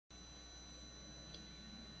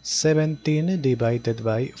17 divided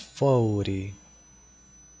by 40.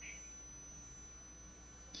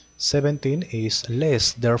 17 is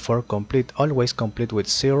less, therefore complete, always complete with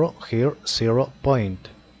 0, here 0 point.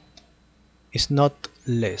 Is not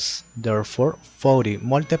less, therefore 40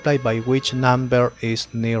 multiplied by which number is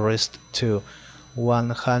nearest to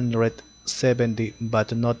 170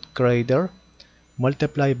 but not greater,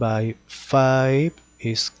 multiplied by 5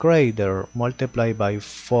 is greater, multiplied by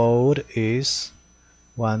 4 is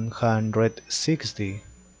 160,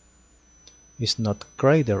 is not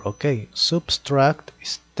greater. Okay, subtract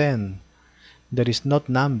is 10. There is not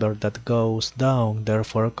number that goes down,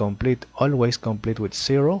 therefore complete, always complete with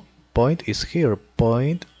 0. Point is here,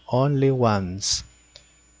 point only once.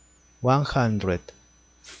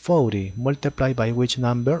 140 multiplied by which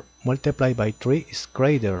number? Multiplied by 3 is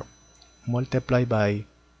greater. Multiplied by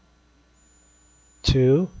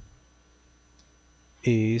 2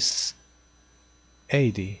 is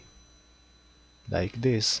 80. Like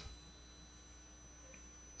this.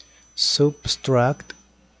 Subtract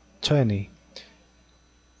 20.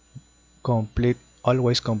 Complete,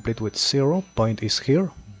 always complete with 0. Point is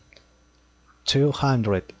here.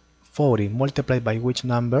 240 multiplied by which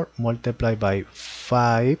number? Multiplied by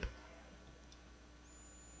 5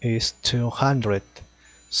 is 200.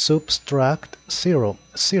 Subtract 0.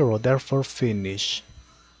 0, therefore finish.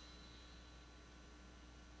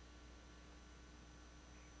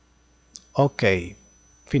 Okay,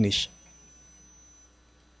 finish.